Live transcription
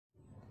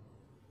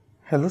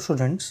Hello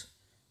students,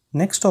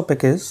 next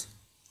topic is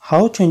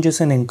how changes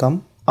in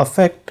income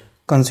affect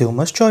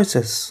consumers'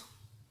 choices.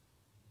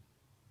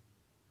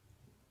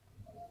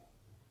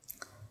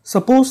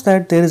 Suppose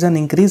that there is an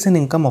increase in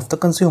income of the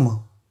consumer.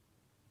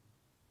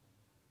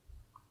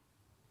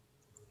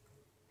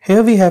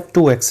 Here we have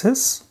two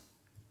axes.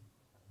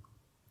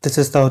 This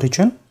is the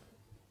origin.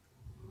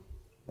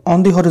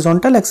 On the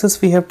horizontal axis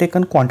we have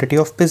taken quantity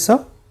of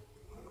pizza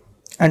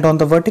and on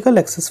the vertical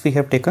axis we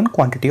have taken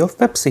quantity of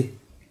Pepsi.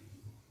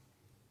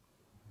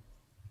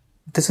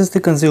 This is the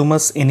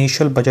consumer's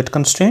initial budget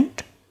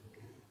constraint.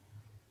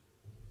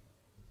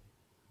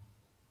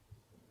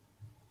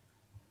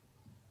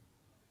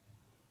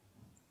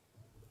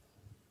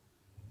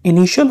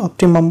 Initial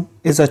optimum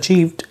is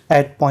achieved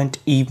at point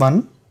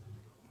E1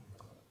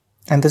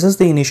 and this is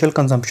the initial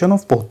consumption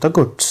of both the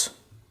goods.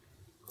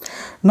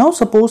 Now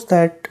suppose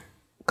that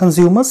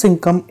consumer's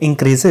income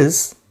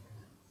increases.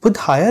 With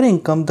higher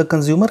income, the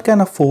consumer can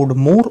afford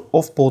more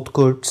of both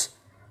goods.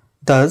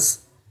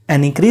 Thus,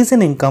 an increase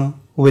in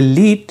income will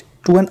lead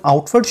to an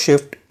outward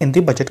shift in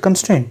the budget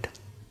constraint.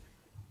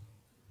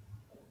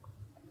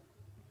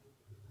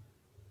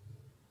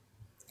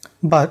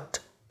 But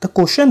the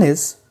question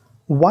is,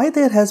 why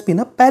there has been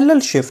a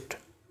parallel shift?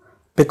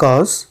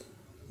 Because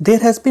there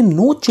has been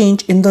no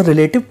change in the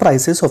relative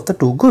prices of the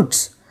two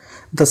goods.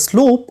 The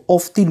slope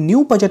of the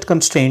new budget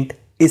constraint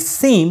is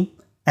same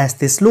as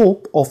the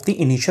slope of the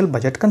initial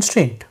budget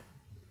constraint.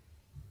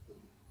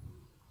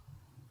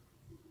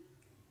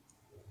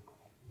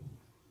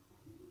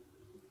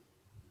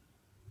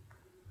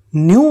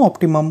 New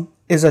optimum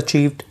is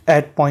achieved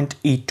at point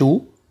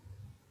E2.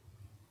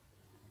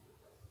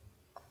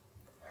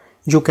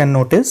 You can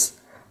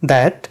notice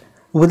that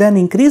with an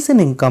increase in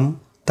income,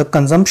 the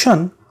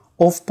consumption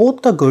of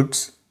both the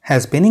goods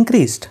has been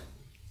increased.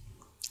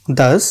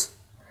 Thus,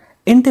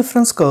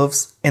 indifference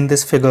curves in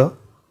this figure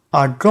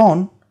are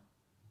drawn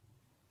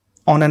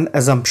on an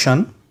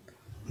assumption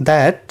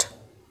that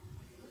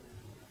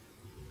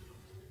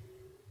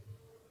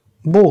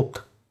both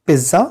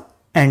pizza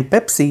and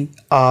Pepsi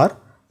are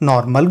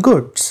normal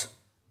goods.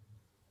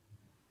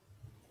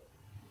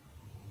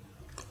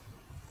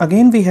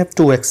 Again we have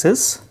two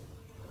axes,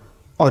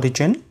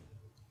 origin,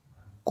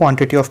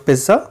 quantity of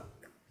pizza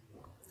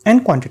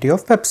and quantity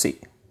of Pepsi.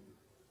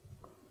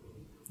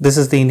 This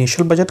is the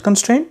initial budget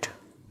constraint.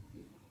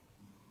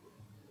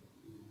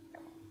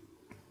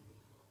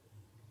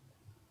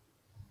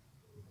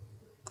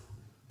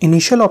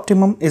 Initial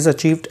optimum is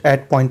achieved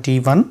at point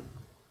E1.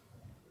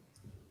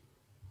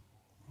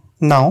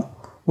 Now,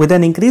 with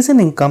an increase in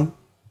income,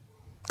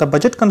 the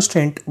budget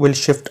constraint will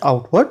shift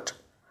outward,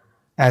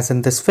 as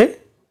in this way.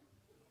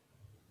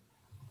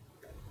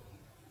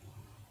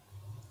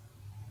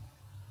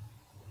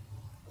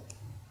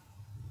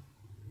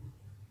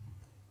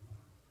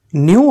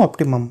 New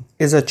optimum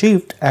is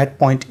achieved at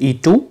point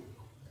E2.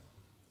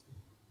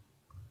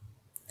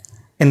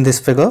 In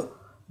this figure,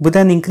 with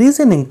an increase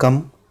in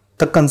income,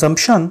 the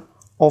consumption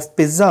of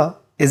pizza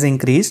is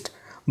increased,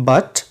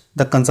 but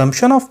the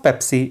consumption of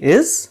Pepsi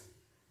is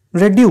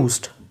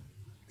reduced.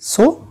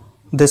 So,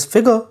 this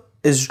figure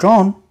is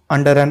drawn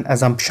under an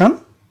assumption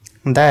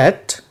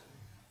that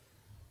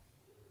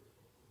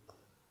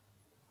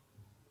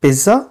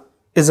pizza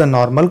is a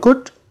normal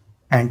good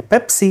and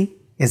Pepsi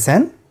is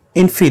an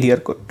inferior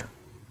good.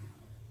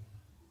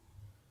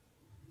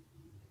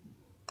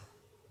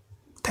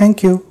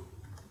 Thank you.